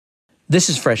This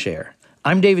is Fresh Air.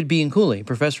 I'm David Bianculli,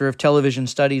 professor of television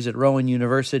studies at Rowan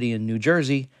University in New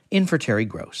Jersey, in for Terry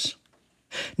Gross.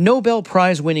 Nobel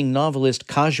Prize-winning novelist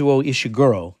Kazuo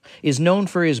Ishiguro is known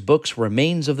for his books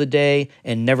Remains of the Day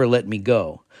and Never Let Me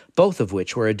Go, both of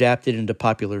which were adapted into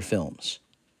popular films.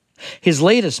 His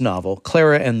latest novel,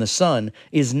 Clara and the Sun,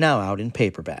 is now out in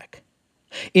paperback.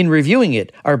 In reviewing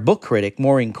it, our book critic,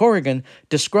 Maureen Corrigan,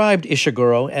 described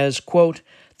Ishiguro as, quote,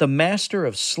 the master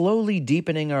of slowly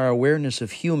deepening our awareness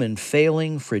of human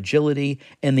failing, fragility,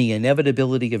 and the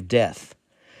inevitability of death.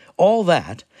 All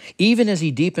that, even as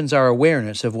he deepens our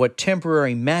awareness of what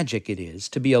temporary magic it is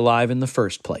to be alive in the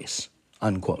first place,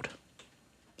 unquote.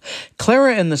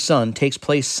 Clara and the Sun takes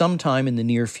place sometime in the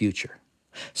near future.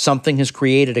 Something has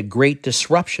created a great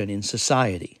disruption in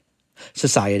society.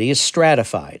 Society is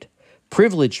stratified.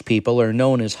 Privileged people are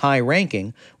known as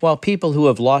high-ranking, while people who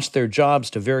have lost their jobs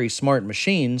to very smart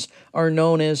machines are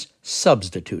known as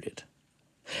substituted.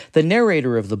 The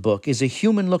narrator of the book is a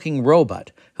human-looking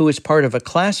robot who is part of a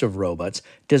class of robots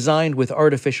designed with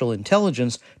artificial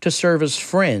intelligence to serve as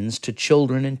friends to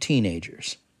children and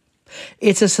teenagers.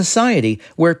 It's a society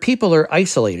where people are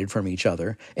isolated from each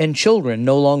other and children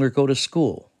no longer go to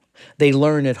school. They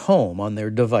learn at home on their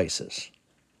devices.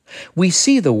 We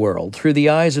see the world through the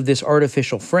eyes of this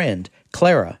artificial friend,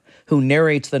 Clara, who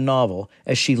narrates the novel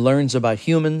as she learns about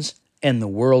humans and the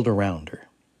world around her.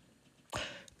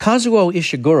 Kazuo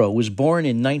Ishiguro was born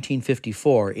in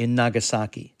 1954 in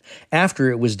Nagasaki, after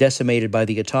it was decimated by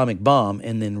the atomic bomb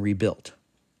and then rebuilt.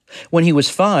 When he was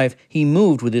 5, he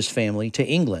moved with his family to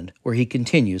England, where he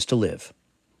continues to live.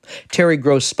 Terry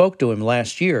Gross spoke to him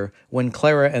last year when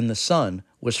Clara and the Sun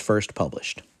was first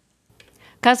published.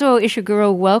 Kazuo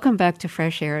Ishiguro, welcome back to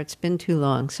Fresh Air. It's been too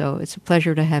long, so it's a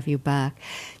pleasure to have you back.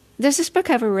 Does this book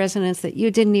have a resonance that you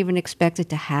didn't even expect it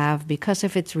to have because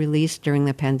of its release during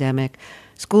the pandemic?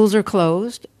 Schools are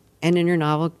closed, and in your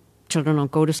novel, children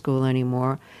don't go to school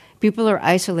anymore. People are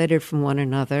isolated from one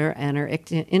another and are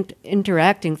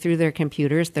interacting through their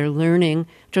computers. Children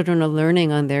are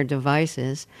learning on their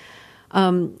devices.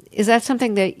 Is that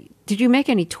something did you make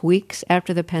any tweaks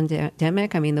after the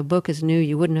pandemic? I mean, the book is new.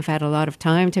 You wouldn't have had a lot of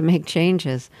time to make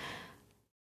changes.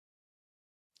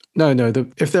 No.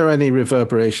 If there are any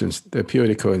reverberations, they're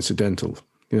purely coincidental.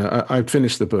 I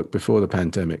finished the book before the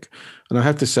pandemic, and I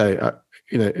have to say,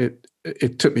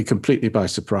 it took me completely by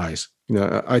surprise.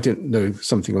 I didn't know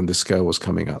something on this scale was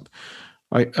coming up.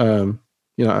 I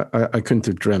couldn't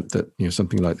have dreamt that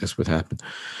something like this would happen.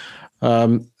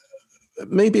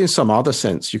 Maybe in some other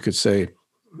sense, you could say,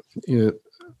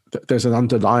 there's an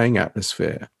underlying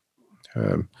atmosphere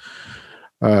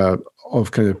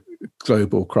of kind of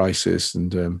global crisis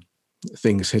and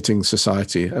things hitting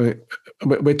society. I mean,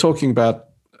 we're talking about,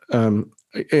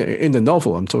 in the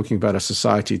novel, I'm talking about a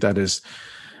society that is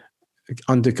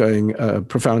undergoing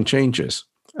profound changes,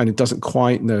 and it doesn't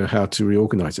quite know how to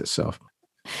reorganize itself.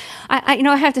 I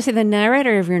have to say, the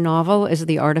narrator of your novel is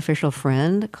the artificial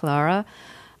friend, Clara.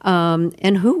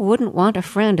 And who wouldn't want a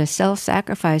friend as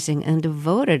self-sacrificing and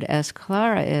devoted as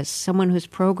Clara is, someone who's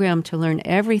programmed to learn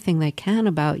everything they can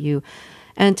about you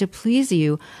and to please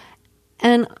you?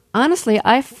 And honestly,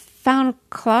 I found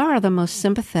Clara the most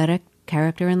sympathetic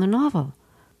character in the novel.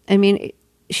 I mean,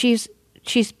 she's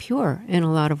pure in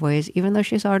a lot of ways, even though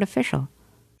she's artificial.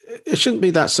 It shouldn't be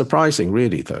that surprising,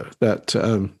 really, though, that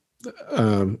an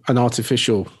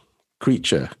artificial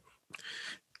creature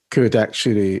could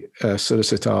actually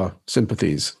solicit our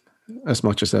sympathies as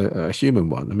much as a human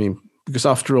one. I mean, because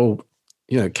after all,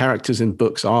 characters in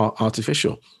books are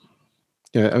artificial.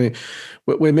 I mean,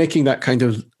 we're making that kind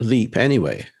of leap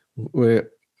anyway. When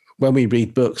we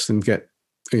read books and get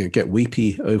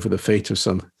weepy over the fate of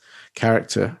some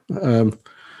character,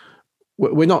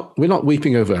 we're not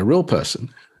weeping over a real person.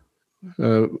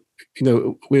 We've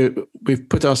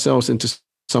put ourselves into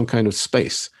some kind of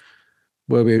space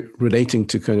where we're relating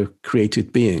to kind of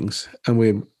created beings, and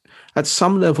we're at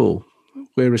some level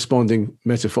we're responding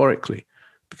metaphorically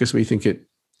because we think it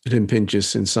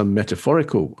impinges in some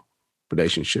metaphorical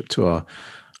relationship to our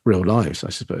real lives, I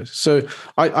suppose. So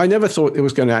I never thought it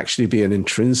was going to actually be an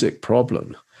intrinsic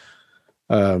problem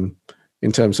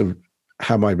in terms of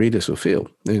how my readers will feel,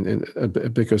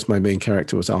 because my main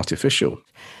character was artificial.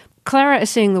 Clara is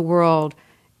seeing the world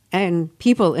and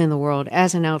people in the world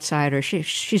as an outsider.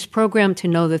 She's programmed to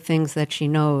know the things that she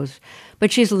knows,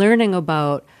 but she's learning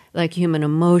about human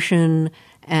emotion,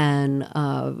 and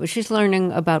she's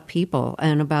learning about people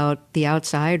and about the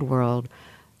outside world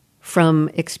from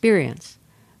experience.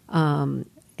 And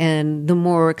the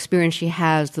more experience she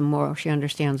has, the more she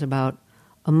understands about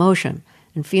emotion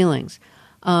and feelings.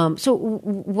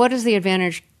 What is the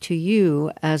advantage to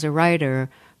you as a writer,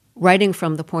 writing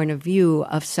from the point of view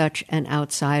of such an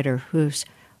outsider who's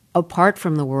apart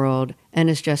from the world and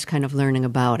is just kind of learning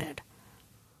about it?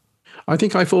 I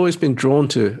think I've always been drawn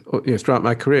to, throughout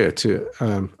my career, to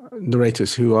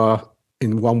narrators who are,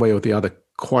 in one way or the other,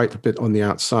 quite a bit on the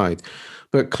outside.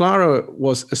 But Clara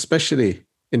was especially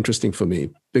interesting for me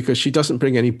because she doesn't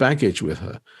bring any baggage with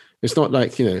her. It's not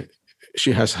like,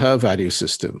 she has her value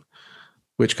system,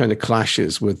 which kind of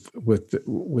clashes with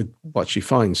what she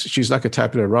finds. She's like a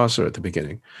tabula rasa at the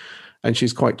beginning, and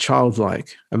she's quite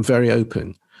childlike and very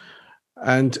open.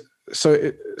 And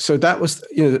so that was,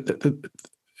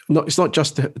 it's not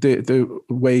just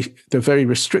the very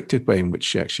restricted way in which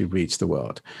she actually reads the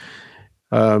world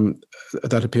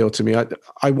that appealed to me.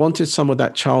 I wanted some of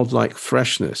that childlike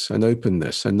freshness and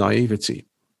openness and naivety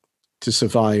to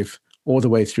survive all the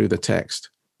way through the text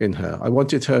in her. I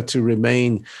wanted her to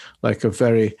remain like a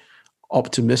very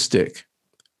optimistic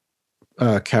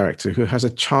character who has a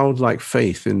childlike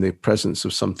faith in the presence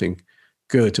of something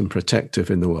good and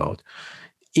protective in the world,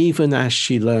 even as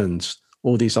she learns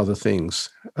all these other things,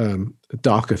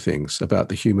 darker things about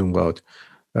the human world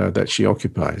that she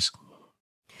occupies.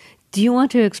 Do you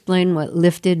want to explain what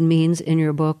lifted means in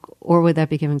your book, or would that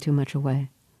be giving too much away?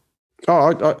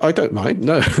 Oh, I don't mind.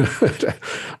 No,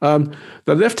 the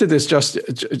lifted is just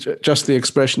the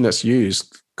expression that's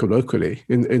used colloquially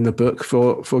in the book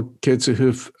for kids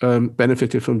who've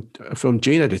benefited from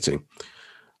gene editing.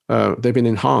 They've been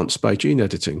enhanced by gene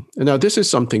editing. And now this is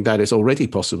something that is already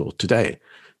possible today.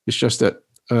 It's just that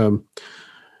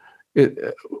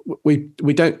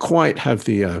we don't quite have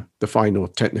the final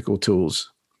technical tools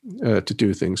to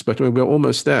do things, but we're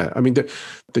almost there. I mean,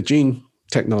 the gene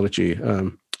technology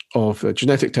of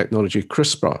genetic technology,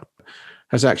 CRISPR,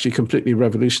 has actually completely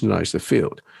revolutionized the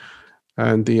field.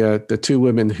 And the two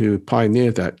women who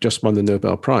pioneered that just won the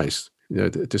Nobel Prize,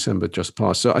 December just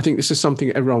passed. So I think this is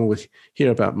something everyone will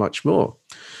hear about much more.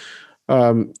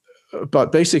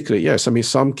 But basically, yes, I mean,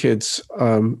 some kids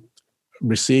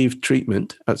receive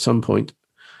treatment at some point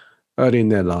early in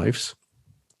their lives,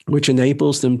 which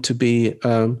enables them to be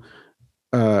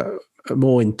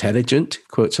more intelligent,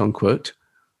 quotes unquote,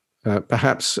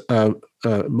 perhaps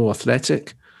more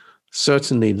athletic,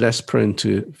 certainly less prone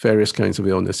to various kinds of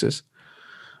illnesses.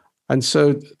 And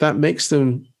so that makes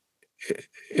them,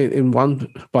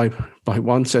 by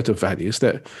one set of values,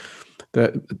 that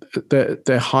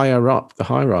they're higher up the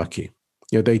hierarchy.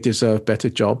 They deserve better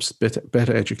jobs,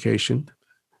 better education,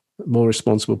 more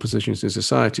responsible positions in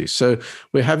society. So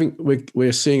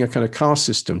we're seeing a kind of caste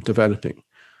system developing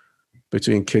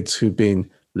between kids who've been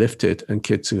lifted and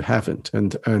kids who haven't.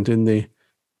 And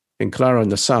in Clara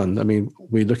and the Sun, I mean,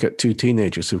 we look at two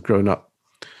teenagers who've grown up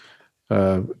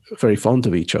very fond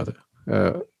of each other,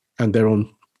 and they're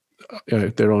on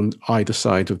either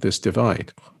side of this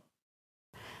divide.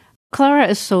 Clara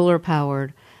is solar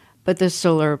powered, but this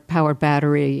solar powered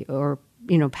battery or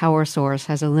power source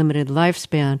has a limited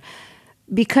lifespan.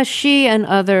 Because she and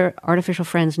other artificial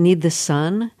friends need the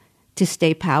sun to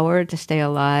stay powered, to stay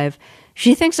alive,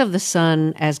 she thinks of the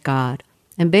sun as God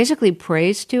and basically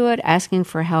prays to it, asking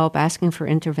for help, asking for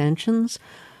interventions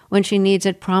when she needs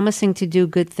it, promising to do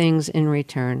good things in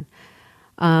return.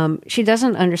 She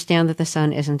doesn't understand that the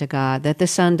sun isn't a god, that the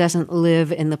sun doesn't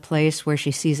live in the place where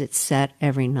she sees it set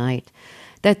every night,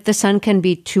 that the sun can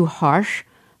be too harsh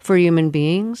for human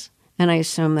beings. And I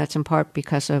assume that's in part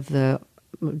because of the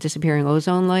disappearing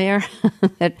ozone layer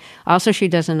that also she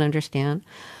doesn't understand.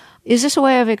 Is this a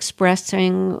way of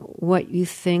expressing what you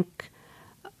think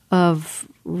of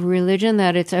religion,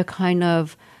 that it's a kind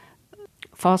of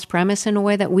false premise in a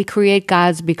way, that we create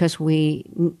gods because we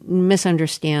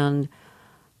misunderstand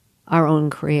our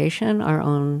own creation, our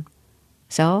own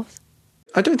selves?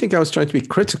 I don't think I was trying to be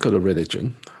critical of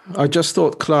religion. I just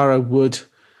thought Clara would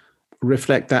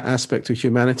reflect that aspect of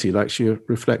humanity like she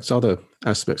reflects other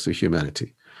aspects of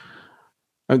humanity.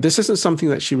 And this isn't something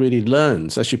that she really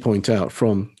learns, as you point out,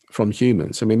 from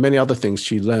humans. I mean, many other things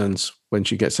she learns when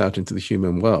she gets out into the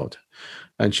human world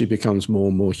and she becomes more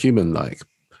and more human-like.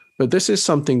 But this is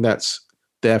something that's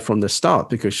there from the start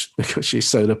because she's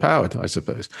solar powered, I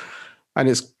suppose. And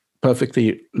it's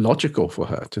perfectly logical for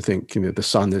her to think, the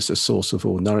sun is the source of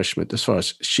all nourishment as far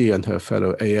as she and her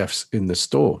fellow AFs in the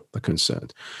store are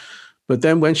concerned. But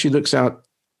then when she looks out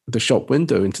the shop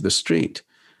window into the street,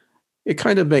 it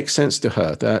kind of makes sense to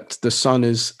her that the sun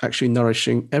is actually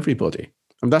nourishing everybody.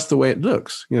 And that's the way it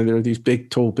looks. There are these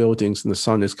big, tall buildings and the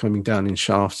sun is coming down in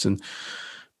shafts and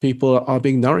people are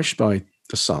being nourished by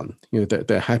the sun.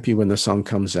 They're happy when the sun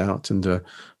comes out. And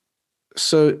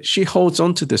so she holds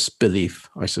on to this belief,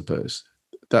 I suppose,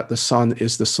 that the sun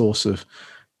is the source of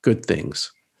good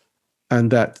things,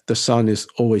 and that the sun is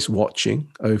always watching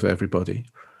over everybody.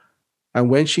 And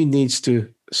when she needs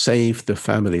to save the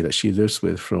family that she lives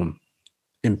with from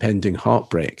impending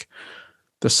heartbreak,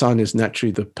 the sun is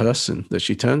naturally the person that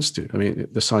she turns to. I mean,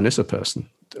 the sun is a person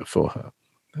for her.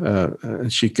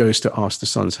 And she goes to ask the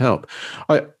sun's help.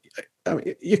 I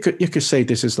mean, you could say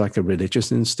this is like a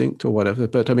religious instinct or whatever,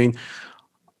 but I mean,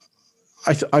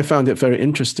 I found it very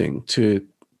interesting to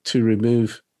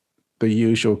remove the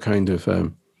usual kind of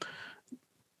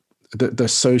the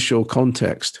social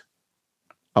context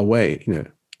away,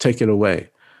 take it away,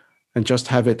 and just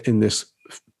have it in this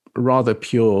rather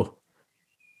pure,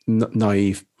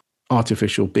 naive,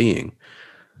 artificial being,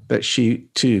 that she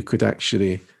too could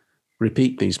actually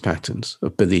repeat these patterns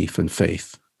of belief and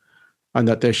faith, and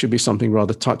that there should be something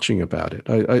rather touching about it.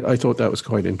 I thought that was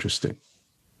quite interesting.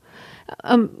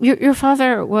 Your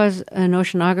father was an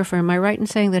oceanographer. Am I right in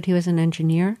saying that he was an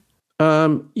engineer?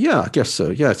 Yeah, I guess so.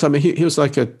 Yes, I mean he was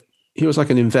like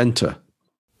an inventor.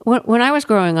 When I was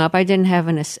growing up, I didn't have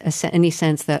any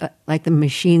sense that like the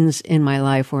machines in my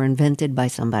life were invented by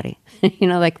somebody.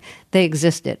 Like they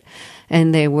existed,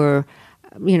 and they were,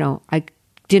 I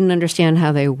didn't understand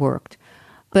how they worked.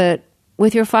 But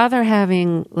with your father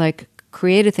having like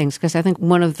created things, because I think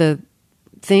one of the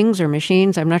things or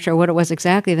machines, I'm not sure what it was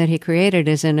exactly, that he created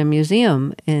is in a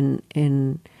museum in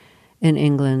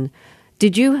England.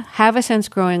 Did you have a sense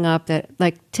growing up that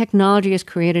like technology is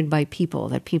created by people,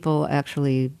 that people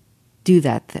actually do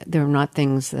that they're not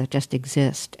things that just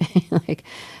exist? Like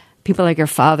people like your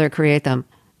father create them?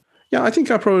 Yeah, I think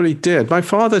I probably did. My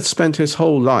father spent his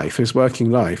whole life, his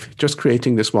working life, just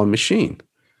creating this one machine.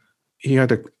 He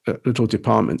had a little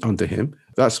department under him.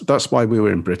 That's why we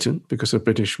were in Britain, because the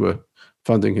British were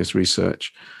funding his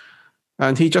research.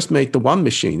 And he just made the one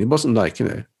machine. It wasn't like,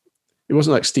 it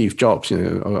wasn't like Steve Jobs,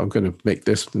 I'm going to make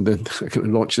this and then I'm going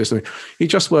to launch this. He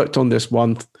just worked on this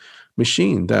one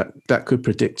machine that could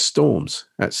predict storms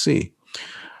at sea.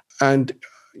 And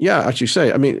yeah, as you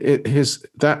say, I mean,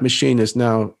 that machine is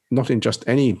now not in just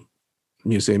any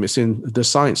museum, it's in the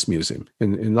Science Museum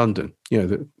in London.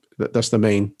 That's the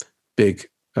main big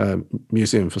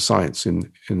museum for science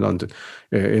in London,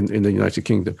 in the United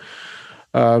Kingdom.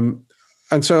 And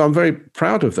so I'm very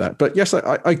proud of that. But yes,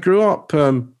 I grew up,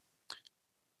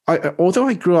 although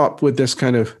I grew up with this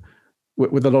kind of,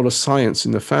 with a lot of science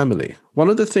in the family, one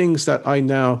of the things that I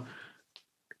now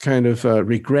kind of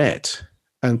regret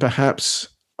and perhaps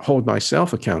hold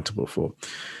myself accountable for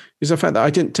is the fact that I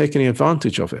didn't take any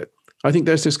advantage of it. I think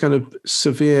there's this kind of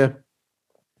severe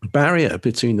barrier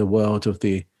between the world of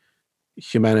the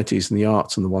humanities and the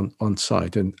arts on the one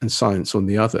side and science on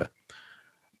the other.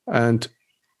 And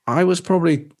I was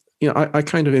probably, I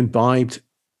kind of imbibed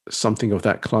something of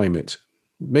that climate.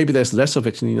 Maybe there's less of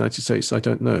it in the United States, I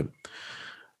don't know.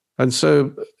 And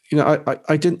so,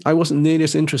 I wasn't nearly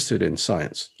as interested in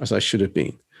science as I should have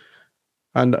been.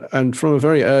 And from a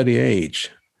very early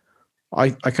age,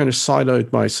 I kind of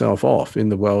siloed myself off in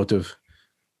the world of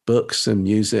books and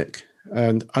music.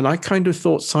 And I kind of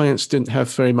thought science didn't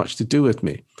have very much to do with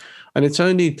me. And it's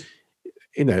only,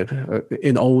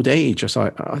 in old age, as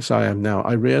I am now,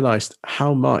 I realized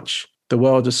how much the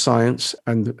world of science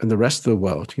and the rest of the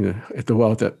world, the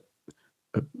world that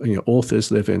authors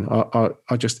live in,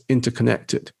 are just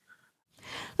interconnected.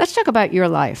 Let's talk about your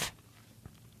life.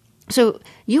 So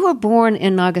you were born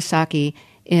in Nagasaki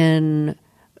in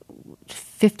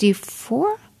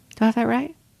 1954? Do I have that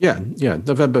right? Yeah,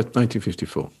 November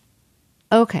 1954.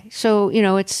 Okay, so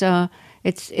it's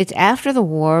after the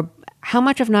war. How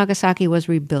much of Nagasaki was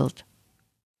rebuilt?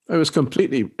 It was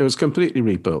completely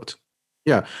rebuilt.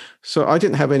 Yeah, so I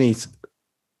didn't have any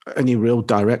real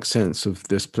direct sense of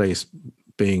this place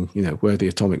being, where the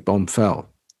atomic bomb fell.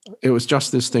 It was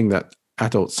just this thing that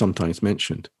adults sometimes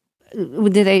mentioned.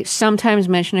 Did they sometimes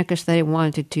mention it because they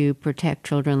wanted to protect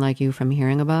children like you from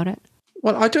hearing about it?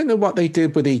 Well, I don't know what they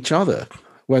did with each other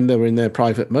when they were in their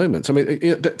private moments. I mean,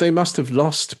 they must have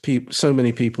lost so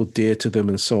many people dear to them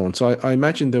and so on. So I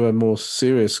imagine there were more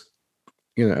serious,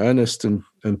 earnest and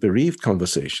bereaved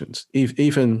conversations,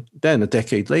 even then, a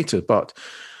decade later. But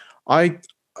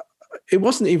it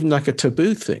wasn't even like a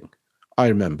taboo thing, I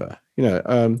remember.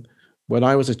 When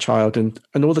I was a child and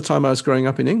all the time I was growing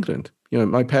up in England,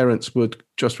 my parents would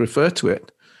just refer to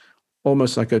it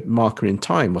almost like a marker in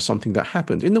time or something that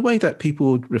happened, in the way that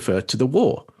people would refer to the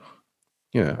war.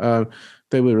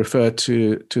 They would refer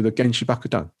to the Genshi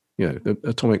Bakudan, the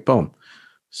atomic bomb.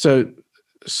 So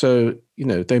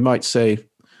they might say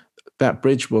that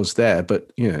bridge was there,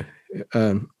 but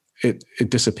it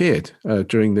disappeared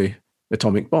during the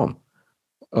atomic bomb.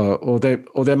 or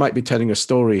they might be telling a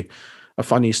story, a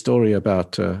funny story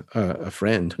about a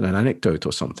friend, an anecdote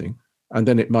or something, and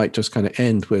then it might just kind of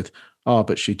end with,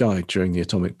 but she died during the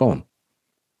atomic bomb.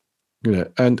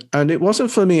 And it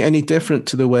wasn't for me any different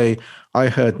to the way I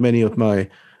heard many of my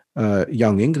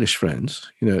young English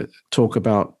friends, talk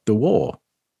about the war.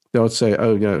 They would say,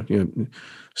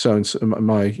 so and so,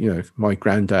 my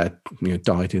granddad,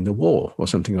 died in the war, or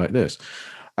something like this.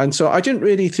 And so I didn't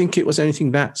really think it was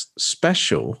anything that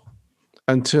special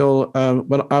until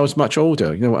when I was much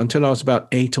older, until I was about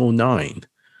 8 or 9.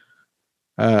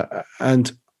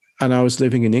 And I was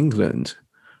living in England,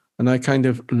 and I kind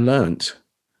of learnt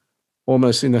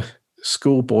almost in a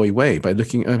schoolboy way by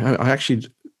looking. I actually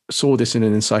saw this in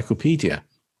an encyclopedia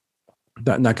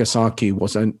that Nagasaki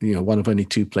was, one of only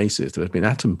 2 places that had been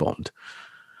atom bombed.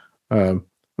 And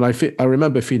I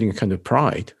remember feeling a kind of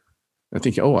pride. I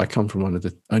think, I come from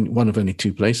one of only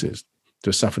 2 places to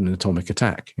have suffered an atomic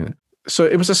attack. So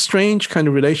it was a strange kind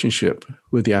of relationship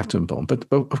with the atom bomb. But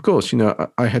of course,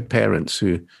 I had parents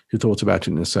who thought about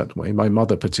it in a certain way. My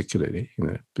mother particularly,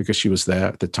 because she was there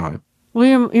at the time.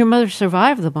 Well, your mother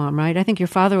survived the bomb, right? I think your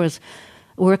father was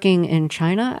working in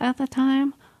China at the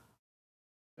time.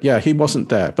 Yeah, he wasn't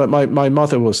there, but my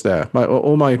mother was there.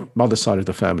 All my mother's side of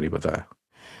the family were there.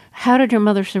 How did your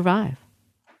mother survive?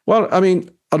 Well, I mean,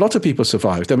 a lot of people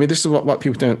survived. I mean, this is what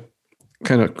people don't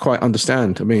kind of quite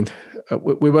understand. I mean,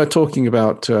 we were talking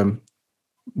about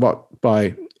what,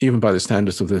 even by the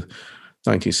standards of the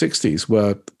 1960s,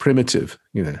 were primitive,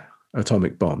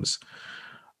 atomic bombs.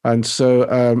 And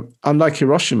so, unlike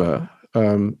Hiroshima,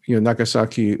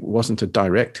 Nagasaki wasn't a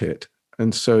direct hit,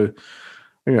 and so,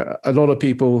 a lot of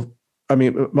people. I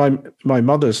mean, my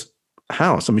mother's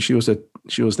house. I mean,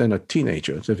 she was then a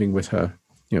teenager living with her,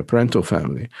 parental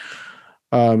family.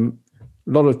 A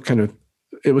lot of kind of,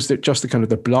 it was just the kind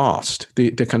of the blast, the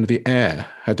kind of the air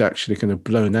had actually kind of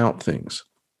blown out things,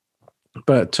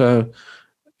 but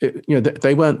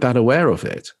they weren't that aware of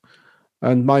it.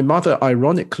 And my mother,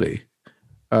 ironically,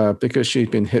 because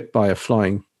she'd been hit by a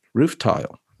flying roof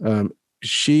tile,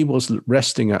 she was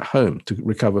resting at home to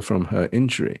recover from her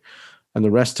injury, and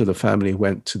the rest of the family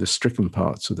went to the stricken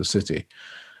parts of the city,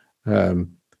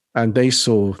 and they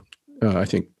saw, I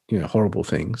think, horrible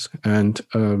things. And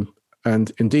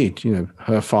indeed,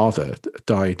 her father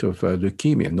died of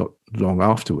leukemia not long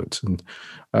afterwards, and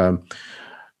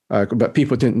but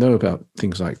people didn't know about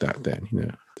things like that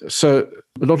then. So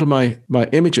a lot of my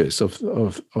images of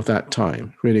that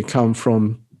time really come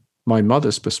from my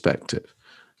mother's perspective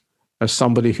as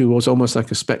somebody who was almost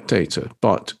like a spectator,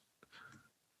 but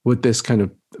with this kind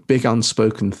of big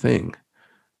unspoken thing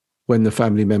when the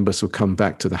family members would come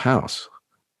back to the house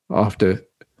after,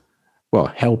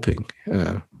 helping,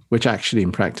 which actually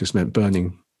in practice meant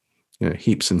burning,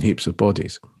 heaps and heaps of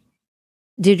bodies.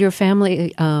 Did your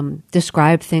family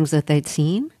describe things that they'd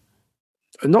seen?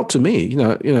 Not to me,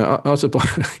 I was a boy,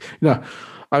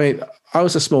 I mean, I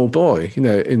was a small boy,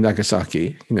 in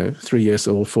Nagasaki, 3 years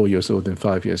old, 4 years old, and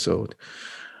 5 years old.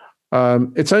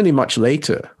 It's only much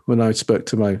later when I spoke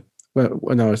to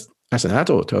when I was, as an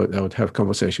adult, I would have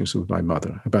conversations with my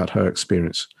mother about her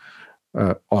experience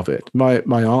of it.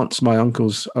 My aunts, my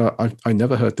uncles, I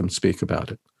never heard them speak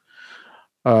about it.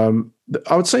 I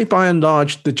would say by and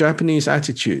large, the Japanese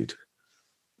attitude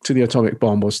to the atomic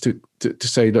bomb was to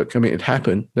say, look, I mean, it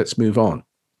happened, let's move on.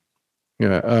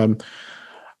 And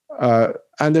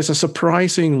there's a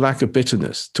surprising lack of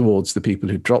bitterness towards the people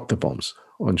who dropped the bombs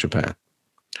on Japan.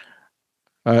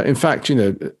 In fact,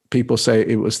 people say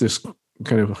it was this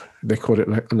kind of, they call it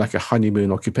like a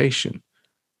honeymoon occupation.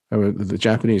 The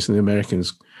Japanese and the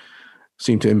Americans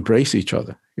seemed to embrace each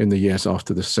other in the years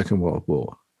after the Second World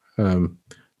War. And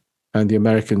the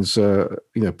Americans,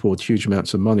 poured huge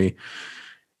amounts of money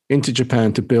into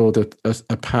Japan to build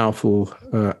a powerful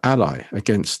ally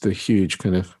against the huge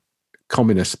kind of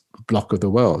communist bloc of the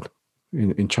world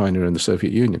in China and the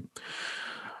Soviet Union.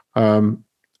 And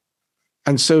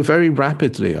so very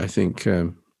rapidly, I think,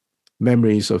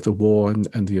 memories of the war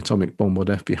and the atomic bomb were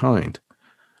left behind.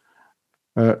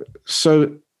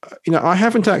 So, I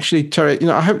haven't actually,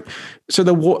 so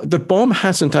the bomb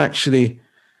hasn't actually,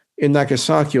 in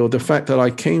Nagasaki, or the fact that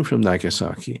I came from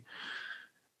Nagasaki,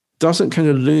 doesn't kind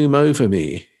of loom over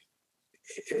me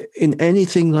in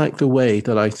anything like the way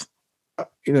that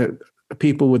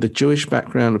people with a Jewish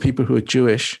background, or people who are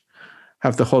Jewish,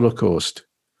 have the Holocaust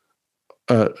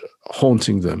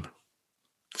haunting them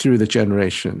through the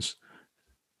generations.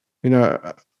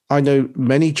 I know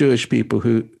many Jewish people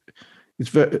who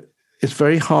it's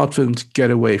very hard for them to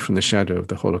get away from the shadow of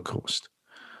the Holocaust.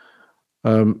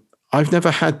 I've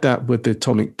never had that with the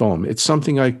atomic bomb. It's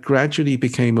something I gradually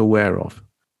became aware of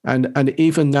And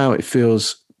even now it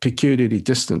feels peculiarly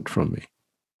distant from me.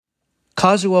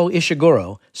 Kazuo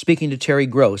Ishiguro speaking to Terry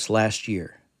Gross last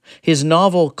year. His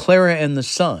novel Clara and the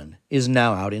Sun is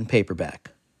now out in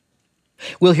paperback.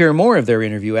 We'll hear more of their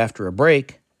interview after a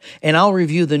break, and I'll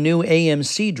review the new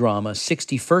AMC drama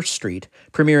 61st Street,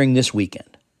 premiering this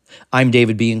weekend. I'm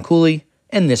David Bianculli,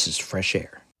 and this is Fresh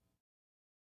Air.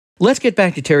 Let's get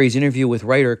back to Terry's interview with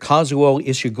writer Kazuo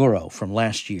Ishiguro from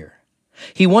last year.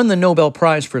 He won the Nobel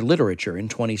Prize for Literature in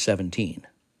 2017.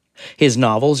 His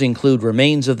novels include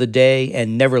Remains of the Day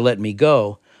and Never Let Me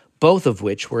Go, both of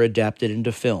which were adapted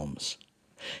into films.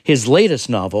 His latest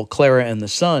novel, Clara and the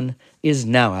Sun, is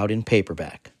now out in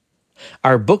paperback.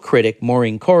 Our book critic,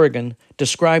 Maureen Corrigan,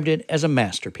 described it as a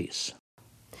masterpiece.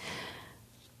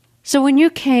 So when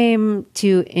you came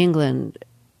to England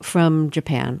from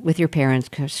Japan with your parents,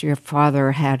 because your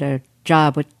father had a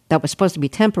job that was supposed to be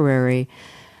temporary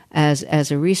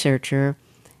as a researcher,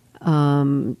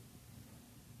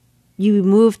 you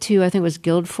moved to, I think it was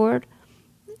Guildford,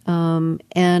 and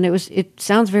it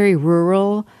sounds very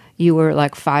rural. You were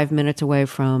like 5 minutes away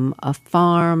from a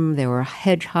farm. There were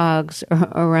hedgehogs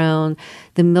around.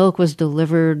 The milk was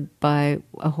delivered by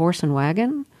a horse and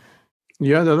wagon.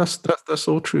 Yeah, that's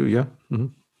all true. Yeah, mm-hmm.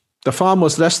 The farm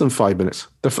was less than 5 minutes.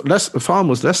 The farm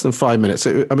was less than 5 minutes.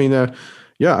 It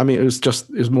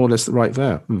was more or less right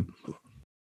there. Mm.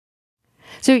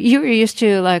 So you were used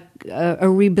to like a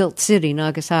rebuilt city,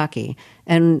 Nagasaki,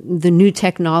 and the new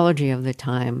technology of the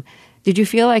time. Did you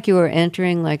feel like you were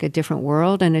entering like a different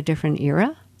world and a different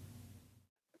era?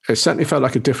 It certainly felt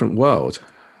like a different world,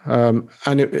 and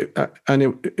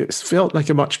it felt like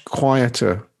a much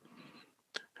quieter,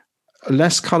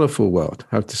 less colorful world,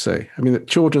 I have to say. I mean, the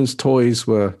children's toys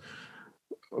were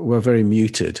very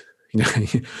muted,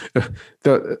 and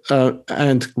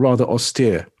rather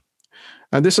austere.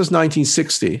 And this was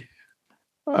 1960.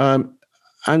 And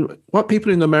what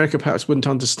people in America perhaps wouldn't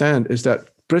understand is that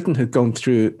Britain had gone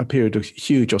through a period of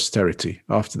huge austerity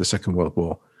after the Second World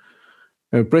War.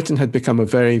 Britain had become a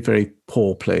very, very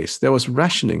poor place. There was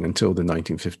rationing until the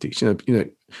 1950s.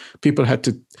 People had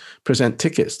to present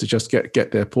tickets to just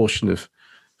get their portion of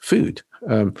food.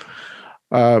 And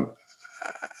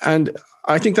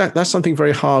I think that's something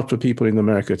very hard for people in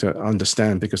America to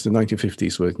understand, because the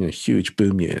 1950s were huge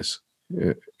boom years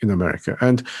in America.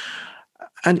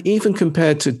 And even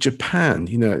compared to Japan,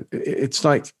 it's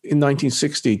like in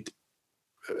 1960,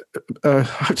 I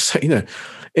would say,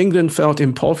 England felt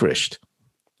impoverished.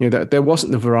 That there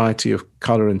wasn't the variety of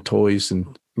color and toys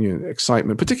and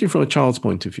excitement, particularly from a child's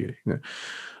point of view.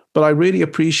 But I really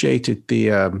appreciated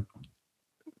the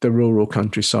rural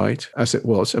countryside as it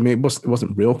was. I mean, it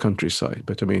wasn't real countryside,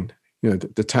 but I mean,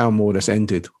 the town more or less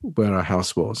ended where our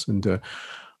house was, and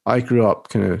I grew up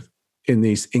kind of in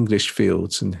these English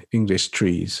fields and English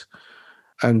trees,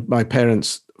 and my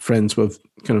parents' friends were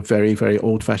kind of very, very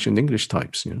old-fashioned English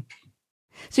types.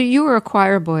 So you were a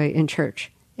choir boy in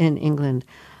church in England.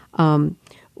 Did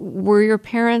your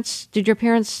parents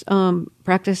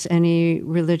practice any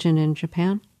religion in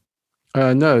Japan?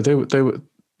 No,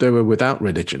 they were without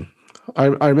religion.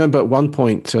 I remember at one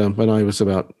point when I was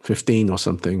about 15 or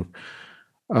something,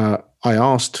 I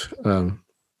asked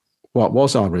what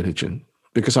was our religion,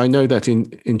 because I know that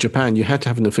in Japan you had to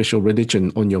have an official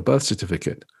religion on your birth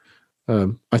certificate.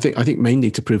 I think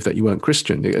mainly to prove that you weren't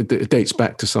Christian. It dates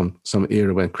back to some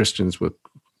era when Christians were,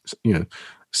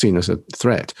 seen as a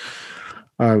threat.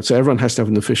 So everyone has to have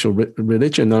an official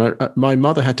religion. And my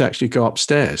mother had to actually go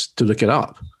upstairs to look it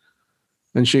up.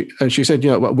 And she said,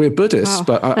 well, we're Buddhists, wow.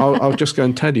 But I'll just go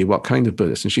and tell you what kind of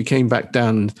Buddhists. And she came back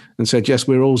down and said, yes,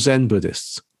 we're all Zen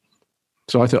Buddhists.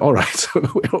 So I thought, all right,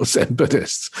 we're all Zen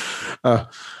Buddhists.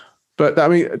 But I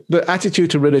mean, the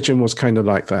attitude to religion was kind of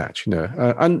like that,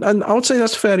 and I would say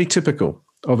that's fairly typical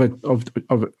of a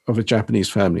Japanese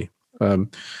family.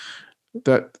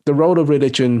 That the role of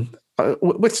religion,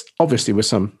 with obviously with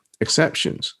some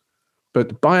exceptions,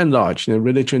 but by and large,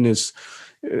 religion is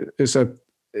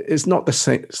not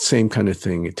the same kind of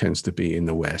thing it tends to be in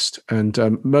the West.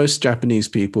 And most Japanese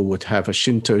people would have a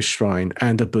Shinto shrine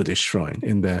and a Buddhist shrine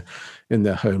in their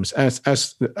homes, as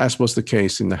was the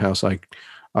case in the house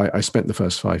I spent the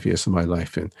first 5 years of my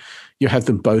life in. You have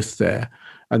them both there,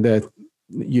 and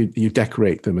you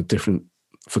decorate them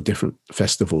for different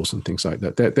festivals and things like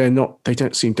that. They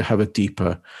don't seem to have a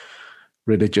deeper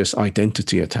religious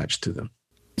identity attached to them.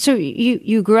 So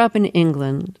you grew up in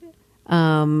England,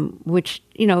 which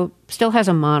still has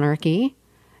a monarchy.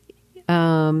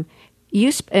 And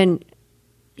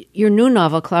your new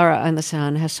novel, Clara and the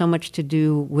Sun, has so much to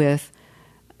do with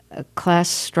class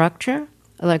structure,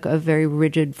 like a very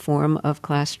rigid form of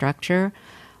class structure.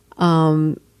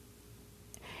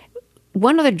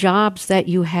 one of the jobs that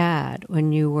you had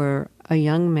when you were a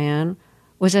young man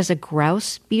was as a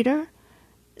grouse beater.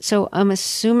 So I'm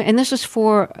assuming, and was this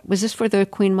for the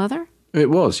Queen Mother? It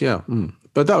was, yeah.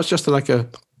 But that was just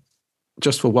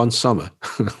just for one summer.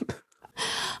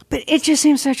 But it just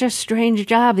seems such a strange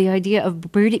job, the idea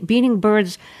of beating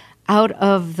birds out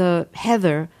of the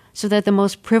heather so that the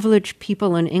most privileged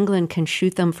people in England can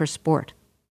shoot them for sport.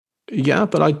 Yeah,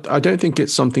 but I don't think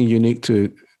it's something unique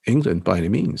to England by any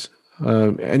means.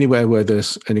 Anywhere where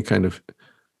there's any kind of,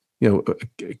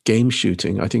 game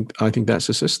shooting, I think that's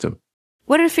a system.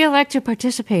 What did it feel like to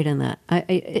participate in that?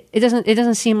 It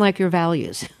doesn't seem like your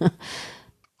values.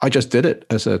 I just did it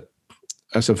as a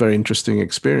very interesting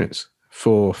experience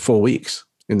for 4 weeks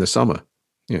in the summer.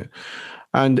 Yeah,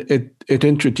 and it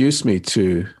introduced me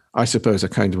to, I suppose, a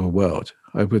kind of a world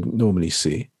I wouldn't normally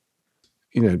see.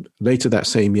 Later that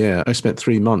same year, I spent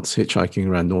 3 months hitchhiking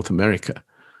around North America,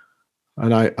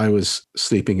 and I was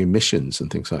sleeping in missions and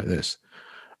things like this,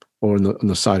 or on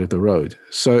the side of the road.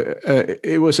 So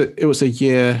it was a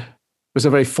year. It was a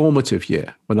very formative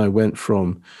year when I went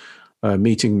from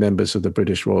meeting members of the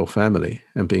British royal family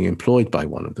and being employed by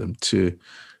one of them to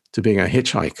being a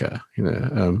hitchhiker,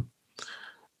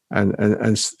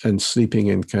 and sleeping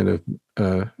in kind of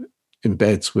in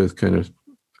beds with kind of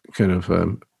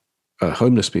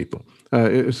homeless people.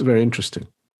 It was very interesting.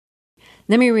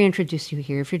 Let me reintroduce you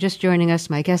here. If you're just joining us,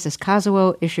 my guest is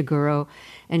Kazuo Ishiguro,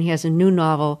 and he has a new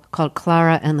novel called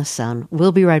Clara and the Sun.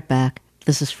 We'll be right back.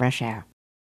 This is Fresh Air.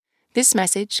 This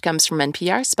message comes from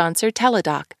NPR sponsor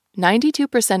Teladoc.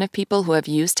 92% of people who have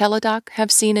used Teladoc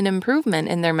have seen an improvement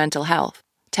in their mental health.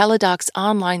 Teladoc's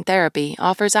online therapy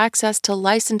offers access to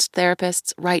licensed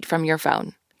therapists right from your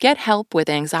phone. Get help with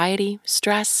anxiety,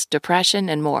 stress, depression,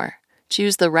 and more.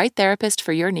 Choose the right therapist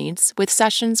for your needs with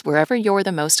sessions wherever you're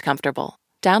the most comfortable.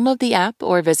 Download the app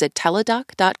or visit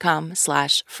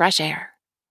teladoc.com/freshair.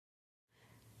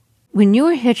 When you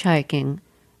were hitchhiking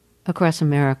across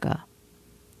America,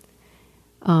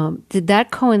 did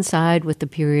that coincide with the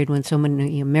period when so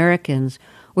many Americans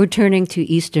were turning to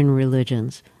Eastern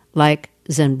religions like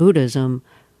Zen Buddhism?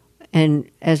 And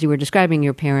as you were describing,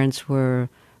 your parents were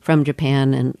from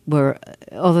Japan and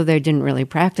although they didn't really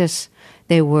practice,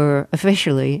 they were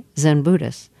officially Zen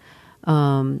Buddhists.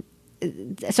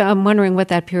 So I'm wondering what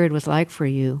that period was like for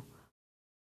you.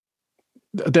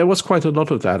 There was quite a lot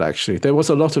of that, actually. There was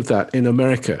a lot of that in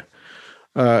America.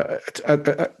 To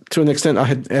an extent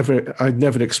I'd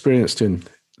never experienced in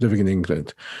living in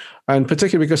England, and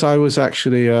particularly because I was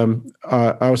actually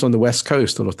I was on the West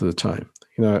Coast a lot of the time.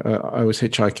 I was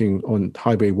hitchhiking on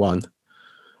Highway 1,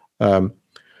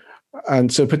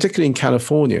 and so particularly in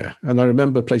California. And I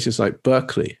remember places like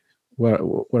Berkeley,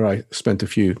 where I spent a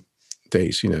few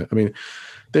days.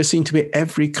 There seemed to be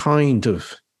every kind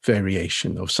of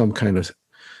variation of some kind of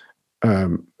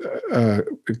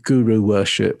guru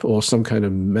worship or some kind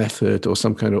of method or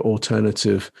some kind of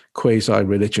alternative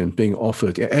quasi-religion being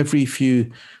offered. Every few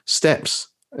steps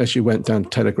as you went down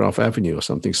Telegraph Avenue or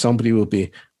something, somebody will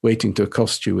be waiting to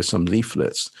accost you with some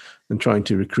leaflets and trying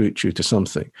to recruit you to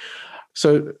something.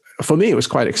 So for me, it was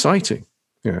quite exciting.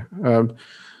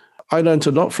 I learned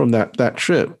a lot from that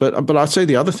trip. But I'd say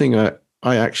the other thing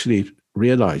I actually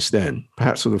realized then,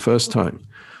 perhaps for the first time,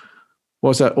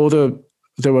 was that although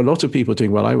there were a lot of people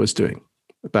doing what I was doing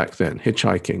back then,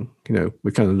 hitchhiking,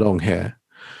 with kind of long hair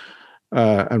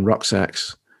and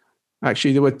rucksacks.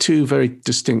 Actually, there were two very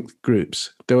distinct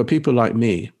groups. There were people like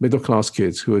me, middle-class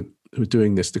kids, who were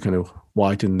doing this to kind of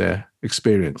widen their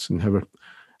experience and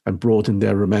broaden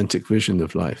their romantic vision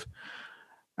of life.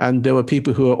 And there were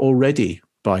people who were already,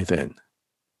 by then,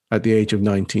 at the age of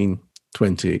 19,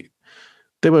 20,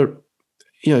 they were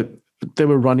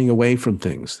running away from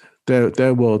things.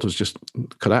 Their world was just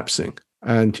collapsing,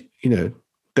 and there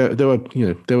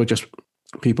were just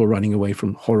people running away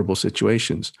from horrible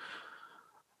situations.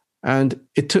 And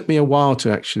it took me a while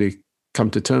to actually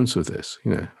come to terms with this.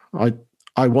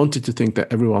 I wanted to think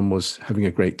that everyone was having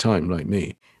a great time like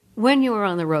me. When you were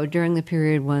on the road during the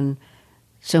period when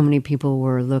so many people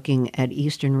were looking at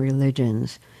Eastern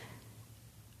religions,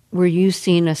 were you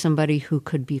seen as somebody who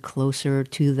could be closer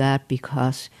to that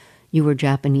because you were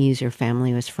Japanese, your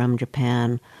family was from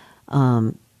Japan?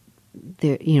 Even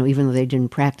though they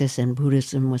didn't practice and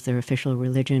Buddhism was their official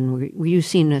religion, were you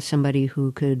seen as somebody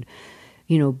who could,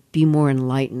 be more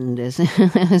enlightened as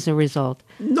as a result?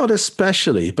 Not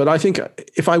especially, but I think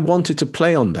if I wanted to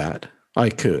play on that, I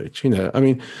could.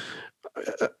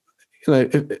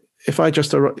 If I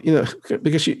just,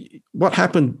 because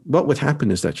what would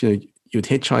happen is that you'd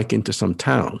hitchhike into some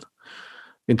town,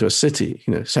 into a city,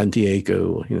 San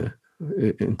Diego, or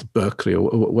into Berkeley or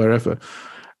wherever,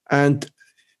 And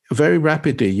very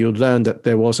rapidly, you learn that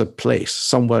there was a place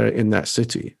somewhere in that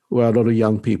city where a lot of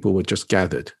young people were just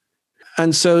gathered.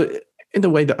 And so in the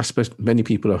way that I suppose many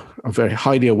people are very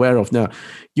highly aware of now,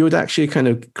 you would actually kind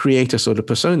of create a sort of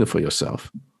persona for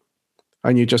yourself.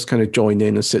 And you just kind of join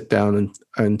in and sit down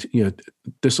and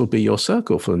this will be your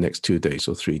circle for the next 2 days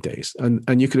or 3 days.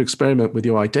 And you could experiment with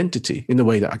your identity in the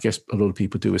way that I guess a lot of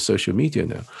people do with social media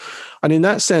now. And in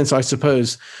that sense, I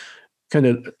suppose kind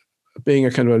of being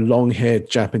a kind of a long-haired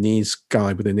Japanese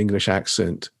guy with an English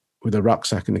accent, with a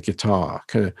rucksack and a guitar,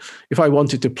 kind of, if I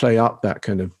wanted to play up that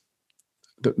kind of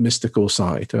the mystical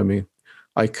side, I mean,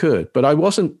 I could, but I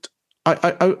wasn't.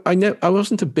 I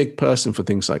wasn't a big person for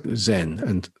things like Zen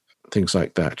and things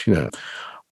like that,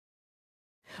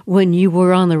 When you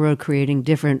were on the road creating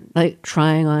different, like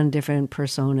trying on different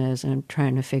personas and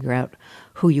trying to figure out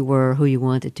who you were, who you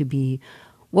wanted to be,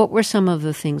 what were some of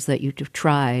the things that you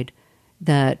tried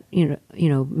that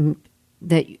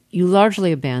that you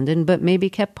largely abandoned, but maybe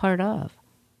kept part of?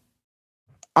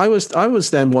 I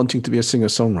was then wanting to be a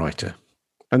singer-songwriter.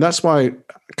 And that's why,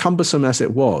 cumbersome as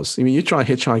it was, I mean, you try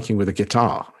hitchhiking with a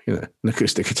guitar, an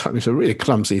acoustic guitar, it's a really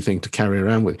clumsy thing to carry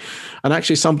around with. And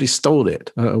actually somebody stole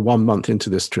it 1 month into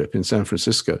this trip in San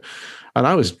Francisco. And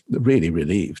I was really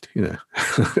relieved,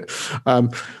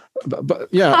 But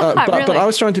I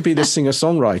was trying to be this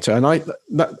singer-songwriter, and I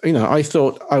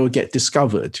thought I would get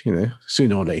discovered,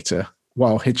 sooner or later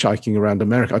while hitchhiking around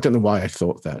America. I don't know why I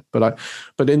thought that,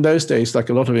 but in those days, like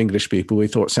a lot of English people, we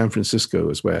thought San Francisco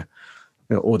was where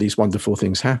all these wonderful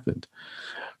things happened.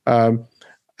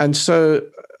 And so,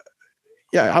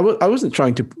 I wasn't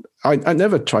trying to. I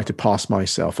never tried to pass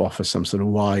myself off as some sort of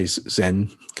wise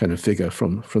Zen kind of figure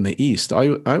from the East.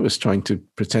 I was trying to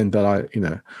pretend that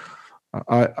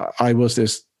I was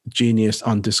this genius,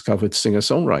 undiscovered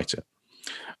singer-songwriter.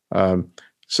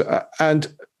 And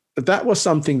that was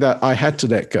something that I had to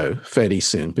let go fairly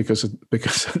soon because of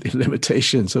the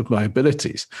limitations of my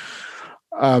abilities.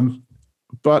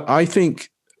 But I think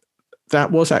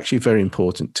that was actually very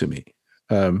important to me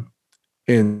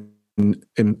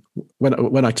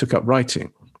when I took up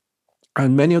writing.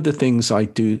 And many of the things I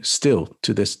do still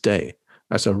to this day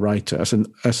as a writer, as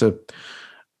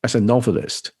a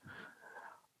novelist,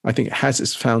 I think it has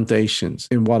its foundations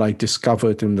in what I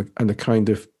discovered and the kind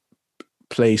of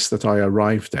place that I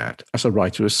arrived at as a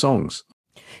writer of songs.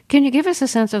 Can you give us a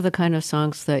sense of the kind of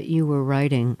songs that you were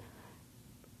writing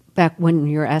back when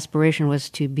your aspiration was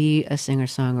to be a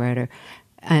singer-songwriter?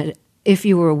 And if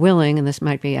you were willing, and this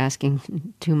might be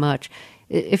asking too much,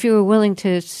 if you were willing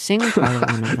to sing part of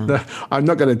one of them. No, I'm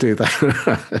not going to do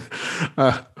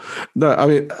that. No, I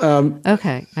mean...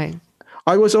 okay.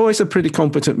 I was always a pretty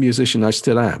competent musician. I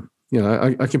still am.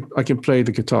 I can play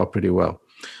the guitar pretty well.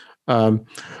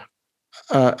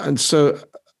 And so,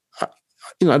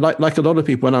 like a lot of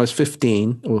people, when I was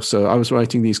 15 or so, I was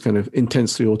writing these kind of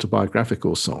intensely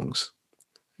autobiographical songs,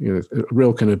 a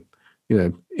real kind of,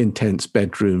 intense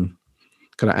bedroom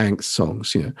kind of angst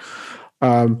songs,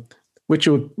 which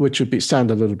would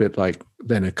sound a little bit like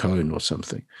Leonard Cohen or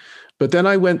something. But then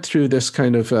I went through this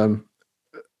kind of,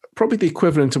 probably the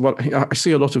equivalent of what I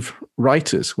see a lot of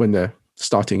writers when they're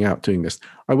starting out doing this.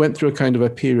 I went through a kind of a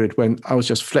period when I was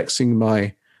just flexing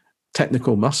my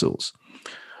technical muscles.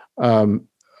 And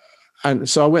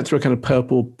so I went through a kind of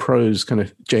purple prose, kind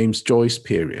of James Joyce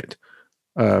period,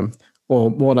 or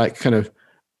more like kind of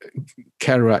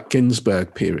Kerouac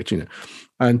Ginsberg period,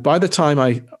 And by the time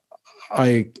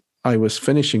I was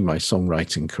finishing my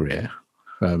songwriting career,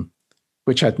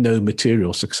 which had no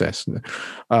material success,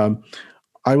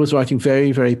 I was writing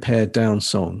very, very pared down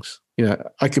songs.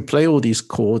 I could play all these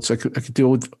chords. I could do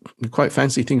all quite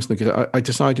fancy things. I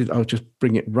decided I would just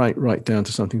bring it right down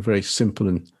to something very simple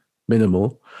and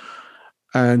minimal.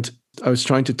 And I was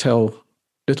trying to tell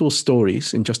little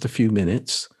stories in just a few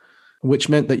minutes, which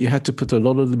meant that you had to put a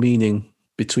lot of the meaning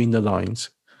between the lines.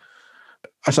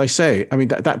 As I say, I mean,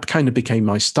 that kind of became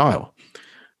my style.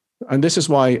 And this is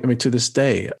why, I mean, to this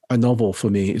day, a novel for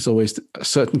me is always a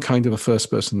certain kind of a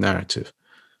first-person narrative.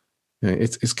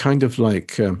 It's kind of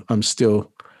like I'm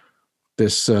still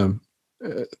this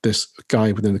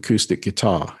guy with an acoustic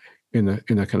guitar in a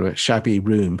kind of a shabby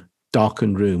room,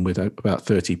 darkened room with about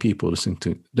 30 people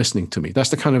listening to me.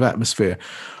 That's the kind of atmosphere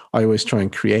I always try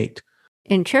and create.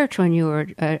 In church, when you were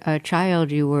a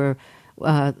child, you were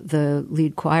the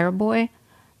lead choir boy.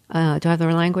 Do I have the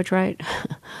language right?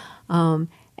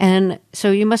 And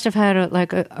so you must have had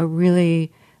a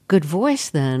really good voice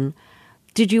then.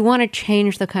 Did you want to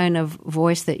change the kind of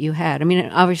voice that you had? I mean,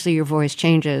 obviously your voice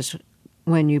changes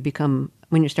when you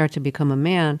start to become a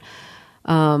man.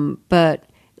 But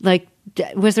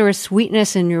Was there a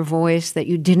sweetness in your voice that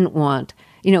you didn't want,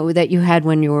 you know, that you had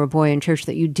when you were a boy in church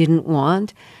that you didn't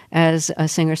want as a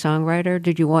singer-songwriter?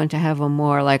 Did you want to have a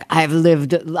more like, I've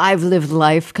lived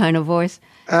life kind of voice?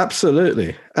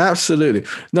 Absolutely.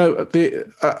 No,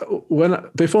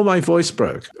 before my voice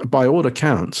broke, by all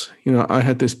accounts, you know, I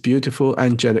had this beautiful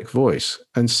angelic voice.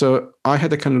 And so I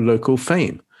had a kind of local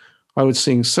fame. I would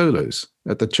sing solos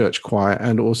at the church choir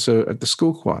and also at the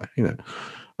school choir, you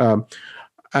know.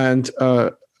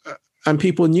 And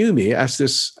people knew me as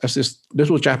this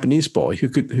little Japanese boy who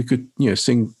could you know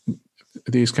sing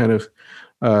these kind of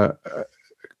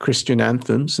Christian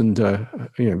anthems and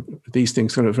you know these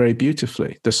things kind of very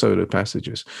beautifully, the solo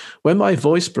passages. When my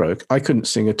voice broke, I couldn't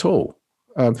sing at all.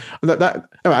 I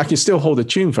can still hold a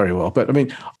tune very well, but I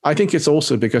mean, I think it's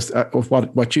also because of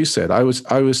what you said. I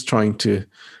was trying to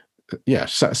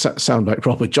sound like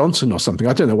Robert Johnson or something.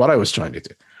 I don't know what I was trying to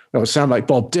do. Or sound like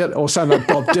Bob Dylan, or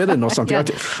something. Yeah.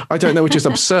 I don't know, which is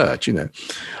absurd, you know.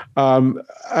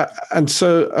 And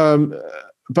so,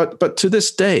 but to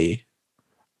this day,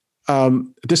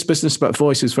 this business about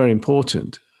voice is very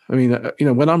important. I mean, you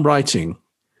know, when I'm writing,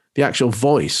 the actual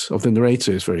voice of the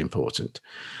narrator is very important.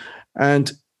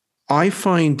 And I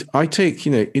take,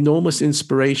 you know, enormous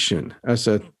inspiration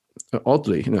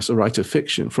oddly, you know, as a writer of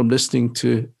fiction from listening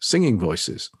to singing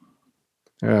voices.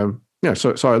 Yeah,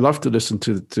 so I love to listen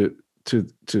to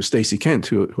Stacey Kent,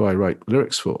 who I write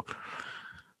lyrics for,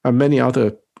 and many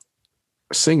other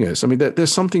singers. I mean,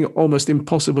 there's something almost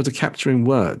impossible to capture in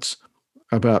words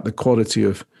about the quality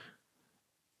of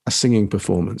a singing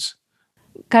performance.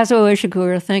 Kazuo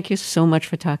Ishiguro, thank you so much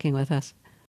for talking with us.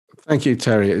 Thank you,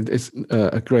 Terry. It's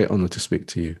a great honor to speak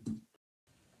to you.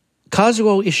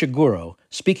 Kazuo Ishiguro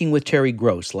speaking with Terry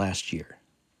Gross last year.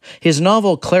 His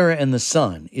novel Clara and the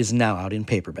Sun is now out in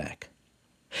paperback.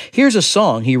 Here's a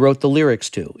song he wrote the lyrics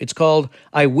to. It's called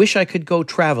I Wish I Could Go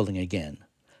Traveling Again,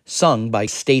 sung by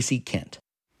Stacey Kent.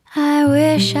 I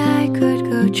wish I could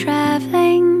go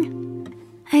traveling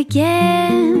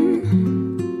again.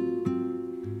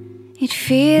 It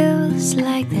feels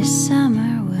like the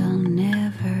summer will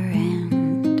never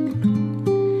end.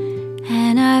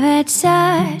 And I've had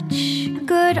such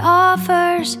good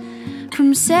offers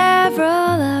from several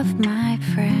of my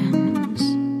friends.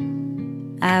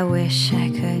 I wish I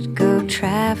could go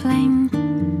traveling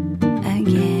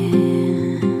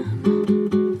again.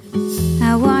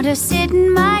 I want to sit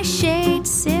in my shade,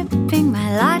 sipping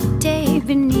my latte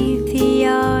beneath the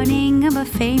awning of a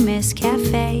famous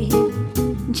cafe,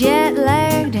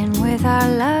 jet-lagged and with our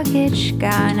luggage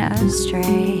gone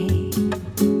astray.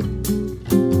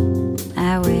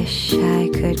 I wish I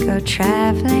could go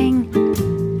traveling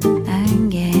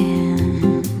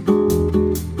again.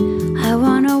 I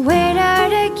want a waiter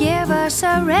to give us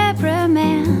a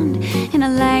reprimand in a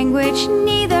language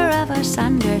neither of us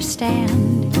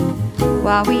understand,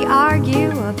 while we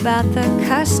argue about the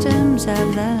customs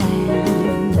of the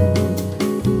land.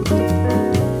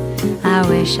 I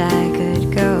wish I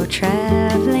could go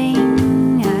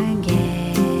traveling again.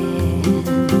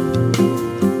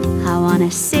 I want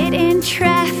to sit in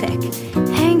traffic,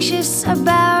 anxious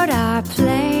about our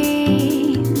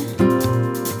plane,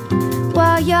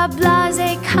 while your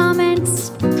blasé comments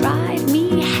drive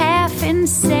me half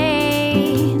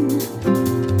insane.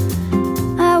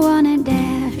 I want to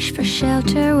dash for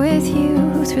shelter with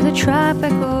you through the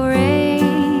tropical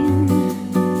rain.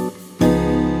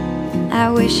 I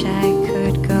wish I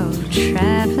could go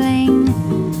traveling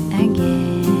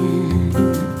again.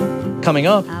 Coming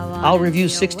up, I'll review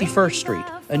 61st Street,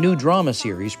 a new drama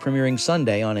series premiering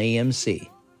Sunday on AMC.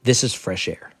 This is Fresh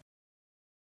Air.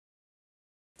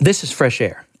 This is Fresh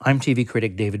Air. I'm TV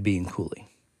critic David Bianculli.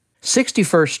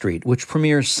 61st Street, which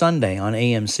premieres Sunday on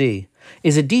AMC,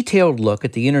 is a detailed look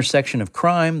at the intersection of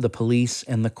crime, the police,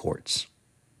 and the courts.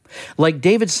 Like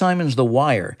David Simon's The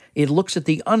Wire, it looks at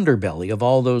the underbelly of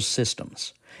all those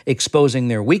systems, exposing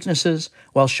their weaknesses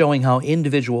while showing how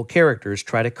individual characters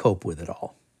try to cope with it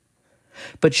all.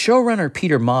 But showrunner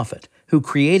Peter Moffat, who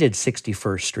created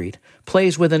 61st Street,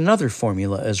 plays with another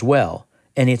formula as well,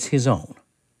 and it's his own.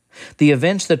 The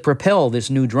events that propel this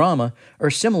new drama are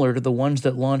similar to the ones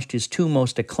that launched his two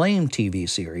most acclaimed TV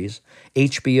series,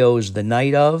 HBO's The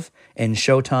Night Of and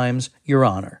Showtime's Your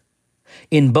Honor.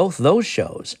 In both those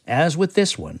shows, as with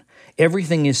this one,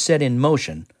 everything is set in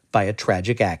motion by a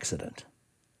tragic accident.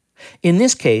 In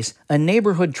this case, a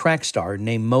neighborhood track star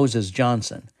named Moses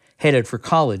Johnson, headed for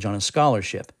college on a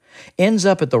scholarship, ends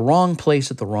up at the wrong place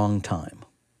at the wrong time.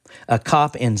 A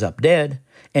cop ends up dead,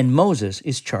 and Moses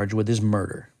is charged with his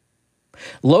murder.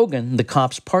 Logan, the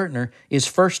cop's partner, is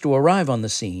first to arrive on the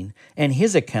scene, and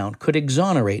his account could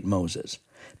exonerate Moses.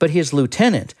 But his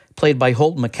lieutenant, played by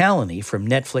Holt McCallany from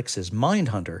Netflix's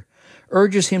Mindhunter,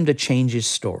 urges him to change his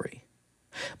story.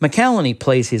 McCallany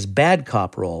plays his bad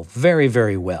cop role very,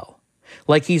 very well,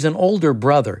 like he's an older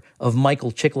brother of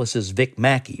Michael Chiklis's Vic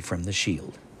Mackey from The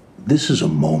Shield. This is a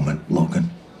moment,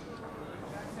 Logan.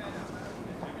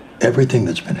 Everything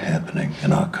that's been happening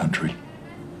in our country,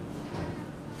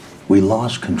 we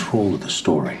lost control of the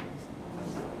story.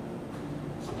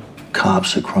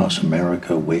 Cops across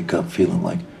America wake up feeling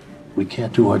like we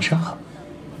can't do our job.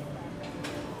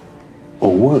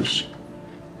 Or worse,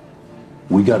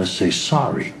 we gotta say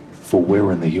sorry for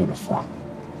wearing the uniform.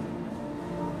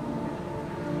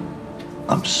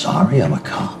 I'm sorry I'm a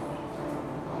cop.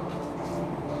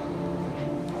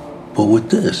 But with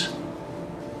this,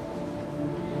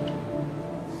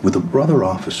 with a brother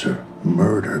officer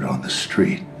murdered on the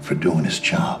street for doing his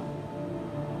job,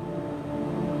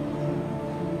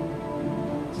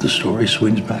 the story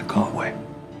swings back our way.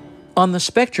 On the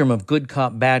spectrum of good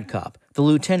cop, bad cop, the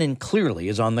lieutenant clearly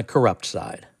is on the corrupt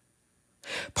side.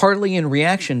 Partly in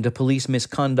reaction to police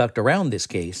misconduct around this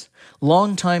case,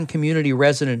 longtime community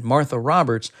resident Martha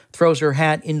Roberts throws her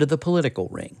hat into the political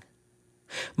ring.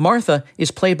 Martha is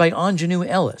played by Anjanou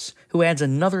Ellis, who adds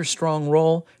another strong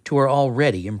role to her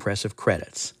already impressive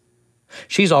credits.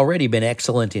 She's already been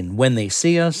excellent in When They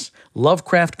See Us,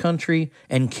 Lovecraft Country,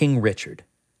 and King Richard.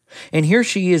 And here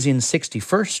she is in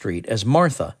 61st Street as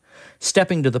Martha,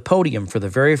 stepping to the podium for the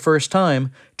very first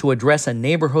time to address a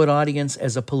neighborhood audience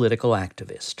as a political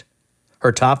activist.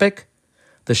 Her topic?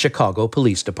 The Chicago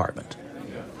Police Department.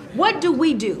 What do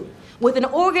we do with an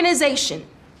organization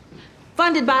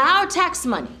funded by our tax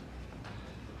money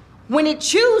when it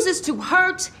chooses to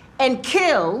hurt and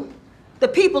kill the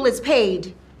people it's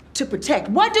paid to protect?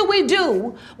 What do we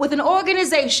do with an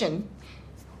organization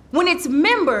when its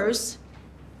members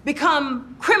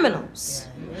become criminals,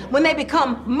 when they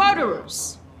become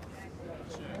murderers?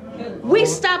 We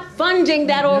stop funding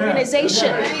that organization.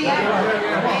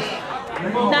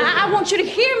 Now, I want you to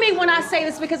hear me when I say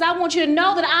this, because I want you to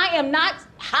know that I am not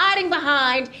hiding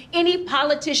behind any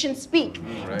politician speak.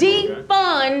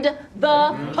 Defund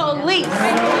the police.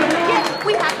 Yes,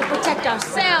 we have to protect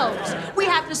ourselves. We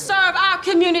have to serve our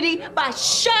community by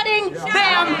shutting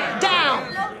them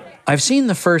down. I've seen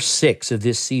the first 6 of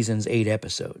this season's 8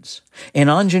 episodes, and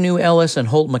Anjanou Ellis and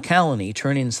Holt McCallany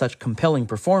turn in such compelling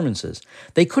performances,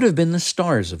 they could have been the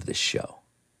stars of this show.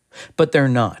 But they're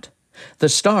not. The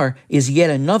star is yet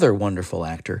another wonderful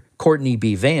actor, Courtney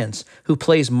B. Vance, who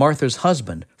plays Martha's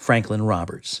husband, Franklin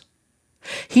Roberts.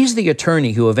 He's the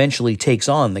attorney who eventually takes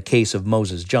on the case of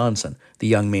Moses Johnson, the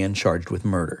young man charged with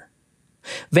murder.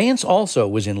 Vance also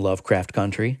was in Lovecraft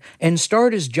Country and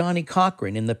starred as Johnny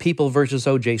Cochran in the People vs.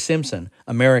 O.J. Simpson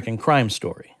American Crime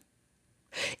Story.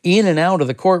 In and out of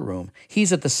the courtroom,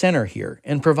 he's at the center here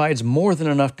and provides more than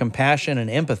enough compassion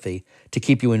and empathy to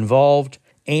keep you involved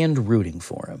and rooting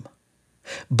for him.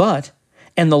 But,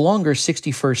 and the longer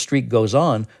 61st Street goes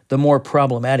on, the more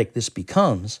problematic this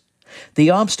becomes,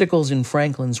 the obstacles in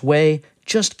Franklin's way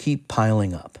just keep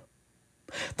piling up.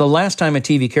 The last time a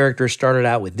TV character started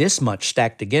out with this much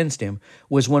stacked against him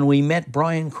was when we met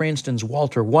Bryan Cranston's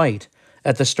Walter White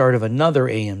at the start of another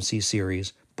AMC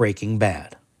series, Breaking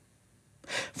Bad.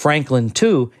 Franklin,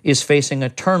 too, is facing a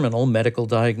terminal medical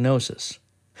diagnosis.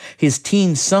 His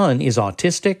teen son is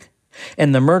autistic,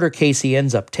 and the murder case he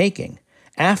ends up taking,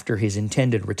 after his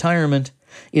intended retirement,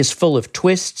 is full of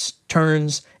twists,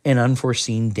 turns, and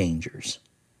unforeseen dangers.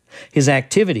 His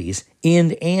activities,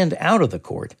 in and out of the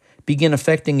court, begin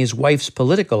affecting his wife's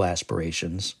political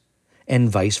aspirations,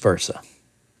 and vice versa.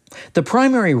 The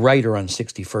primary writer on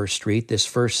 61st Street this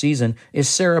first season is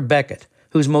Sarah Beckett,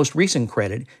 whose most recent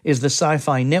credit is the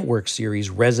Sci-Fi Network series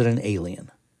Resident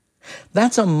Alien.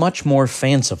 That's a much more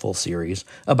fanciful series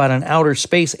about an outer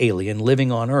space alien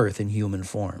living on Earth in human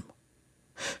form.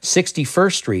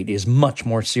 61st Street is much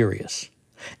more serious,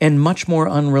 and much more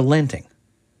unrelenting.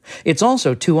 It's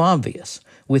also too obvious,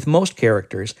 with most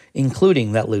characters,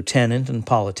 including that lieutenant and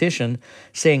politician,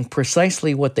 saying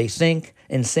precisely what they think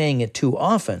and saying it too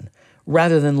often,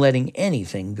 rather than letting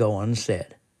anything go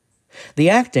unsaid. The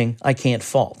acting I can't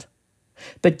fault.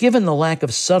 But given the lack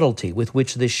of subtlety with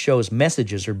which this show's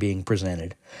messages are being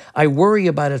presented, I worry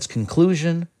about its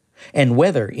conclusion and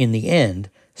whether, in the end,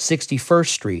 61st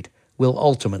Street will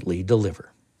ultimately deliver.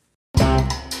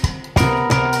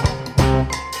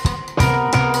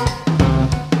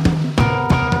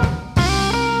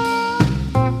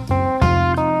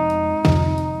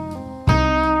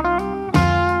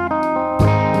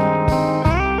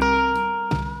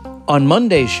 On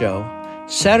Monday's show,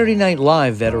 Saturday Night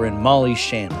Live veteran Molly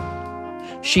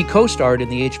Shannon. She co-starred in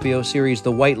the HBO series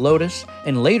The White Lotus,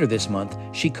 and later this month,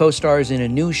 she co-stars in a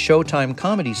new Showtime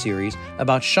comedy series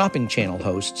about shopping channel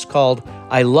hosts called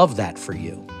I Love That For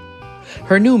You.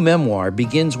 Her new memoir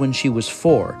begins when she was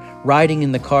 4, riding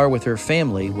in the car with her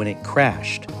family when it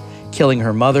crashed, killing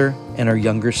her mother and her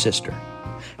younger sister.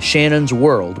 Shannon's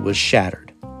world was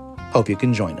shattered. Hope you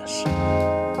can join us.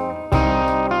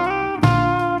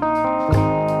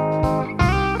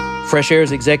 Fresh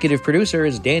Air's executive producer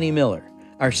is Danny Miller.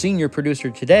 Our senior producer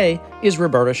today is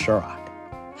Roberta Sharrock.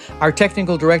 Our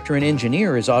technical director and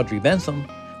engineer is Audrey Bentham,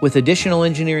 with additional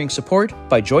engineering support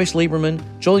by Joyce Lieberman,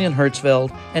 Julian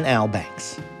Hertzfeld, and Al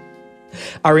Banks.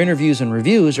 Our interviews and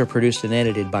reviews are produced and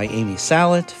edited by Amy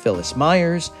Salet, Phyllis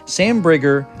Myers, Sam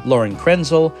Brigger, Lauren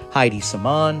Krenzel, Heidi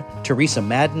Saman, Teresa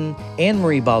Madden,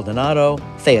 Anne-Marie Baldonado,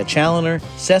 Thea Challoner,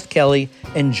 Seth Kelly,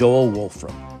 and Joel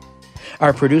Wolfram.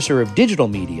 Our producer of digital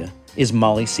media is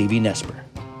Molly C.B. Nesper.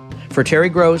 For Terry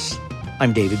Gross,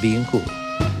 I'm David B. Cooley.